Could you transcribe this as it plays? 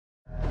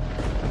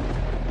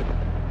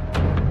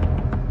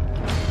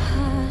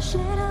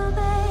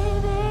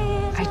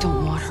I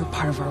don't want her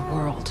part of our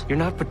world. You're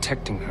not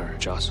protecting her,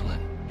 Jocelyn.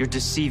 You're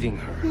deceiving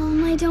her.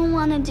 Mom, I don't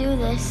want to do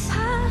this.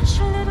 Hush,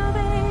 little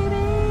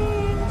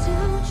baby,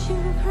 don't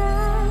you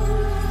cry.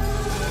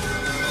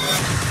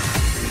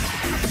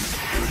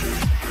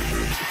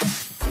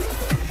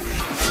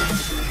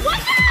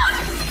 Watch out!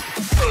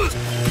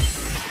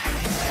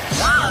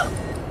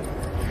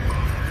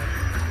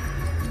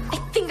 I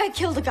think I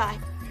killed a guy.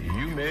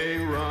 You may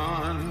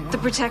run. The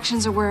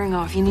protections are wearing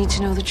off. You need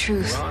to know the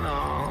truth. Run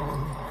on.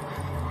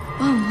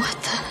 Mom, what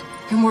the?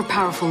 You're more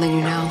powerful than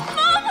you know.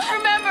 Mom,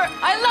 remember,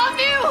 I love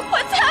you.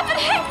 What's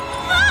happening?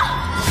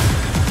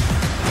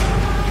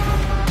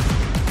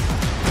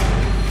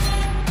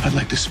 I'd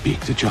like to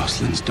speak to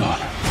Jocelyn's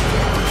daughter.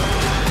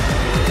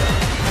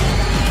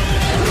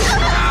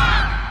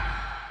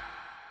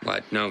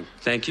 What? No,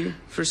 thank you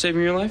for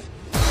saving your life?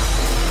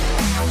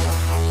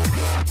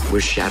 We're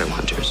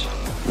Shadowhunters.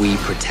 We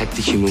protect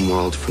the human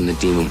world from the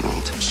demon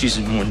world. She's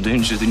in more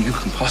danger than you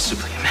can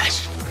possibly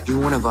imagine. You're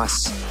one of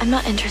us, I'm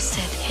not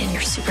interested in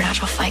your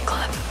supernatural fight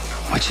club.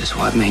 which is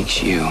what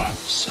makes you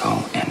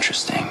so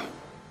interesting.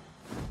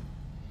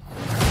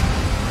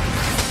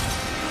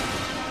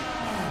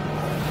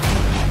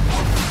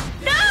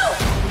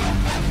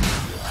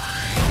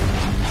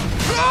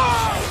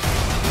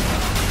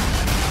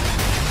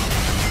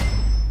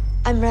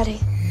 I'm ready.